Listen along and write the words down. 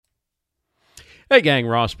Hey gang,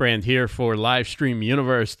 Ross Brand here for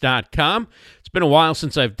Livestreamuniverse.com. It's been a while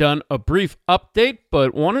since I've done a brief update,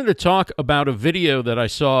 but wanted to talk about a video that I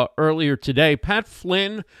saw earlier today. Pat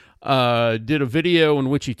Flynn did a video in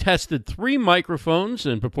which he tested 3 microphones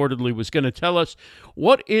and purportedly was going to tell us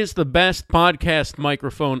what is the best podcast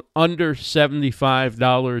microphone under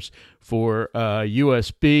 $75 for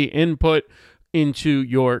USB input into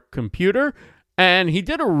your computer. And he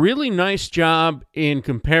did a really nice job in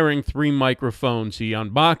comparing 3 microphones. He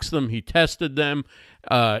unboxed them, he tested them,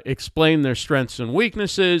 explained their strengths and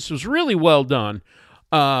weaknesses. It was really well done.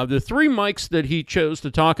 The 3 mics that he chose to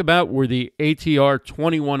talk about were the ATR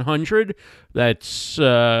 2100. That's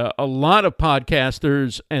a lot of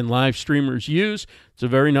podcasters and live streamers use. It's a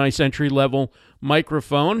very nice entry-level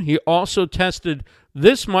microphone. He also tested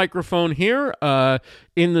this microphone here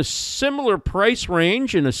in the similar price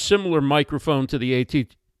range, in a similar microphone to the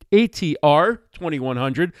ATR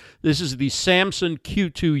 2100. This is the Samson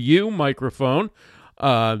Q2U microphone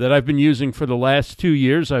that I've been using for the last 2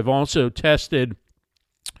 years. I've also tested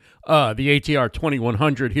the ATR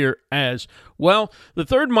 2100 here as well. The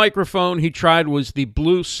third microphone he tried was the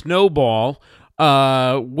Blue Snowball,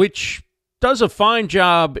 which does a fine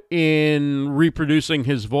job in reproducing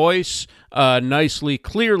his voice nicely,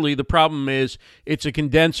 clearly. The problem is it's a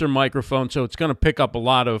condenser microphone, so it's going to pick up a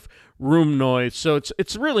lot of room noise. So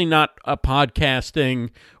it's really not a podcasting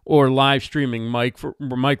or live streaming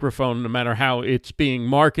microphone, no matter how it's being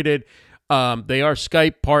marketed. They are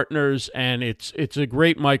Skype partners, and it's a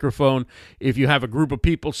great microphone if you have a group of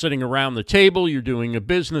people sitting around the table, you're doing a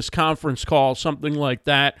business conference call, something like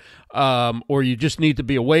that, or you just need to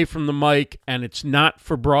be away from the mic, and it's not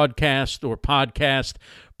for broadcast or podcast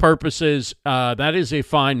purposes. That is a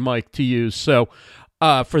fine mic to use. So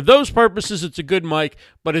for those purposes, it's a good mic,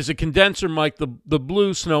 but as a condenser mic, the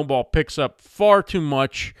Blue Snowball picks up far too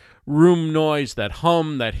much room noise. That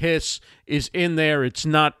hum, that hiss is in there. It's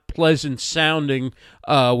not pleasant sounding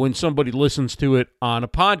when somebody listens to it on a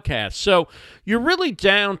podcast. So you're really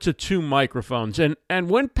down to 2 microphones. And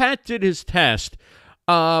when Pat did his test,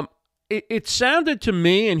 it sounded to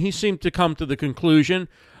me, and he seemed to come to the conclusion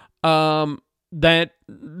that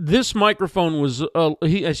this microphone was,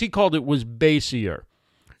 as he called it, was bassier.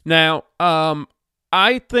 Now,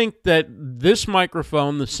 I think that this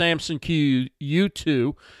microphone, the Samson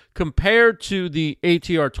Q2, compared to the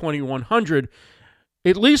ATR 2100,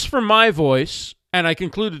 at least for my voice, and I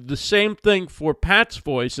concluded the same thing for Pat's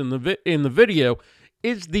voice in the video,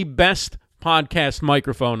 is the best podcast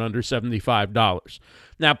microphone under $75.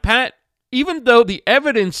 Now, Pat, even though the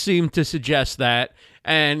evidence seemed to suggest that,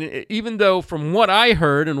 and even though from what I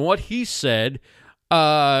heard and what he said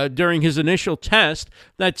during his initial test,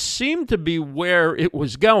 that seemed to be where it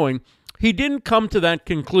was going, he didn't come to that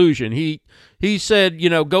conclusion. He said,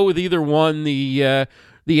 go with either one, the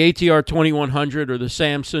ATR 2100 or the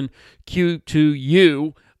Samson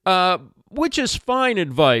Q2U, which is fine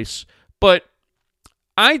advice. But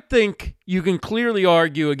I think you can clearly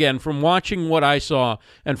argue, again, from watching what I saw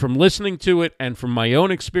and from listening to it and from my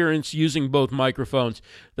own experience using both microphones,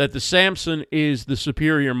 that the Samson is the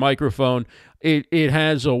superior microphone. It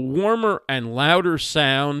has a warmer and louder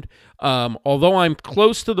sound. Although I'm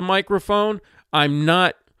close to the microphone, I'm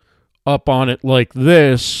not up on it like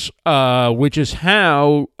this, which is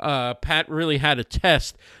how Pat really had to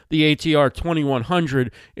test the ATR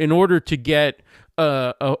 2100 in order to get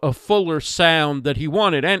a fuller sound that he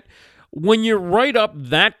wanted. And when you're right up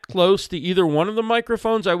that close to either one of the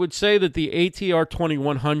microphones, I would say that the ATR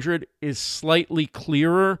 2100 is slightly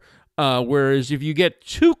clearer, whereas if you get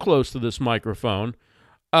too close to this microphone,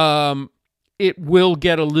 it will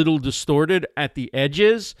get a little distorted at the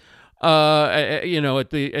edges, at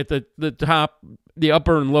the top, the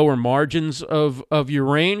upper and lower margins of your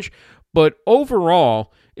range. But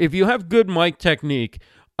overall, if you have good mic technique,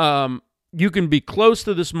 you can be close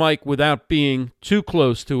to this mic without being too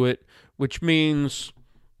close to it, which means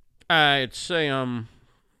let's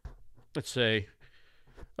say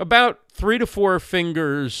about 3 to 4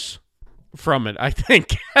 fingers from it. I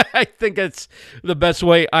think I think that's the best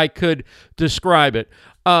way I could describe it.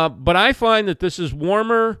 But I find that this is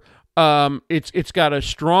warmer. It's got a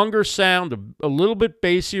stronger sound, a little bit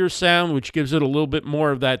bassier sound, which gives it a little bit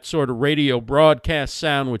more of that sort of radio broadcast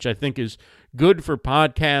sound, which I think is good for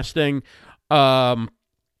podcasting.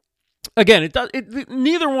 Again,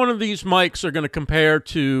 neither one of these mics are going to compare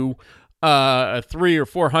to a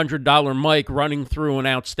 $300 or $400 mic running through an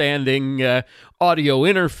outstanding audio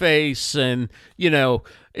interface, and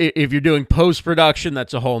if you're doing post-production,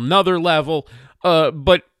 that's a whole nother level.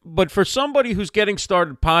 But for somebody who's getting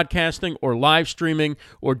started podcasting or live streaming,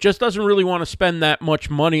 or just doesn't really want to spend that much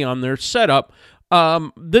money on their setup,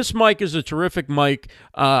 This mic is a terrific mic.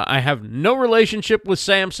 I have no relationship with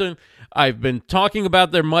Samsung. I've been talking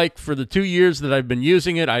about their mic for the 2 years that I've been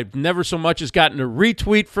using it. I've never so much as gotten a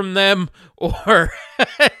retweet from them or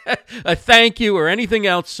a thank you or anything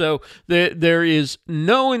else. So there is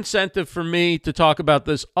no incentive for me to talk about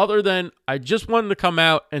this other than I just wanted to come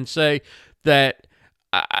out and say that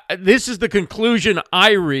this is the conclusion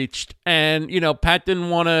I reached, and Pat didn't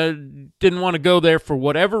want to go there for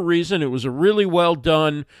whatever reason. It was a really well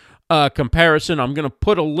done comparison. I'm going to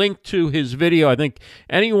put a link to his video. I think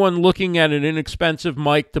anyone looking at an inexpensive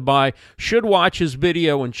mic to buy should watch his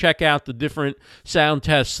video and check out the different sound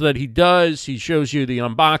tests that he does. He shows you the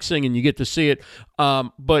unboxing and you get to see it.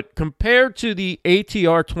 But compared to the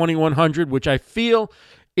ATR 2100, which I feel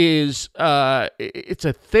is it's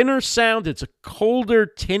a thinner sound, it's a colder,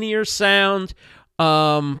 tinnier sound.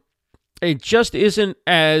 It just isn't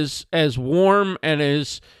as warm and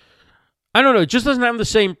as, I don't know, it just doesn't have the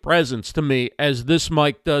same presence to me as this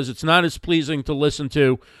mic does. It's not as pleasing to listen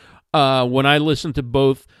to when I listen to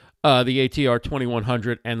both the ATR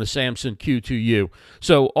 2100 and the Samson Q2U.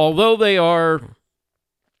 So although they are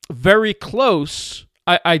very close,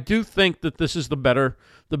 I do think that this is the better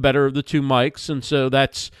of the two mics, and so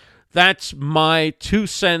that's my 2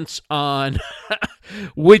 cents on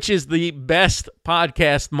which is the best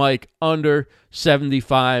podcast mic under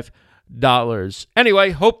 $75.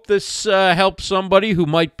 Anyway, hope this helps somebody who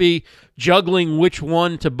might be juggling which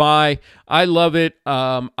one to buy. I love it.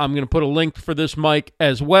 I'm going to put a link for this mic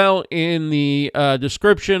as well in the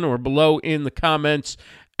description or below in the comments.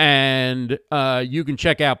 And you can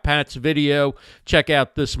check out Pat's video, check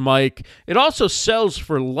out this mic. It also sells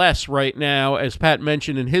for less right now, as Pat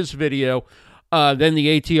mentioned in his video, than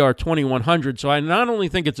the ATR 2100. So I not only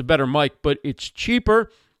think it's a better mic, but it's cheaper,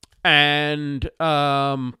 and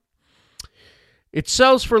it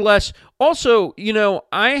sells for less. Also,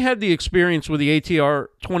 I had the experience with the ATR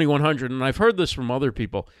 2100, and I've heard this from other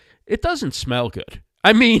people. It doesn't smell good.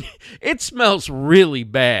 I mean, it smells really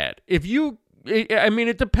bad. It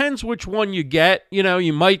depends which one you get.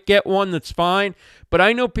 You might get one that's fine, but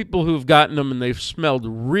I know people who've gotten them and they've smelled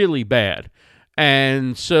really bad.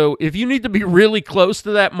 And so if you need to be really close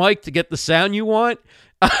to that mic to get the sound you want,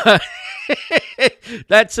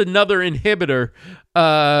 that's another inhibitor,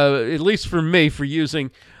 at least for me, for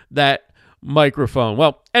using that microphone.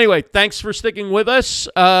 Well, anyway, thanks for sticking with us,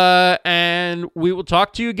 and we will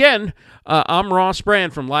talk to you again. I'm Ross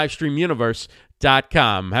Brand from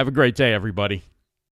LivestreamUniverse.com. Have a great day, everybody.